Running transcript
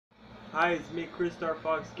Hi, it's me, Chris Star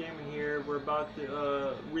Fox Gaming here. We're about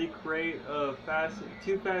to recreate Too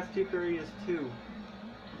Fast, Too Furious 2.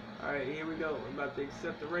 Alright, here we go. We're about to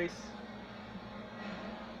accept the race.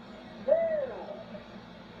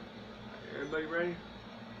 Everybody ready?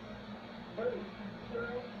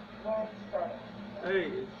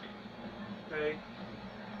 Hey. Hey.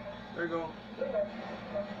 There you go.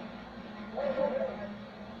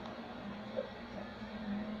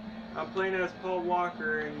 I'm playing as Paul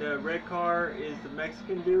Walker, and the red car is the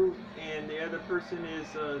Mexican dude, and the other person is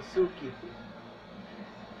Suki.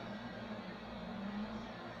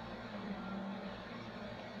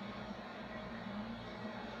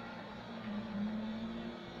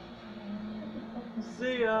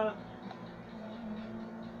 See ya!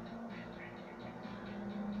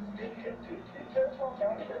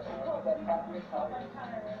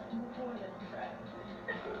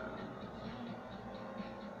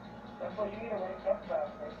 That's what you need to wake up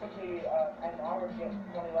faster. It took me an hour to get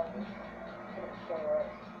 20 lessons. So,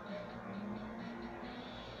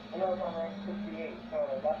 I know it's on rank 68, so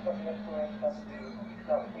that's what makes the rank 70,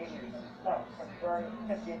 no, 80, no, from rank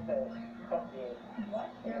 58 to 78. What?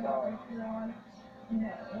 In an hour.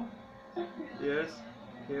 No. Yes,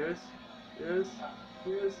 yes, yes,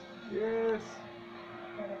 yes, yes.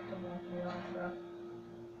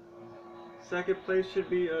 Second place should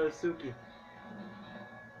be Suki.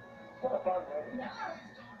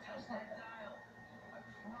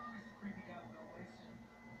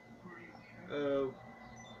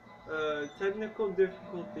 Technical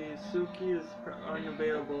difficulties. Suki is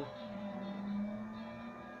unavailable.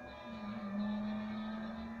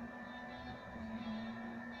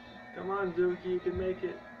 Come on, Suki, you can make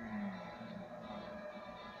it.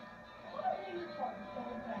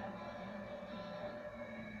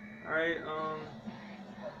 Alright,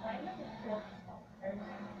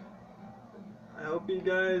 I hope you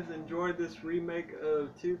guys enjoyed this remake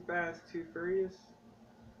of Too Fast, Too Furious.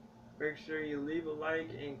 Make sure you leave a like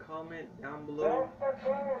and comment down below.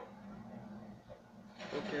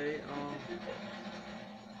 Okay,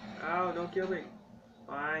 ow, don't kill me.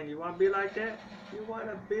 Fine, you wanna be like that? You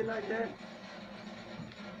wanna be like that?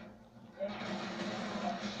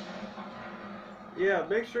 Yeah,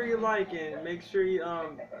 make sure you like and make sure you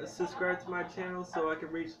subscribe to my channel so I can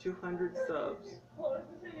reach 200 subs.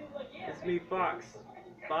 It's me, Fox.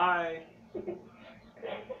 Bye.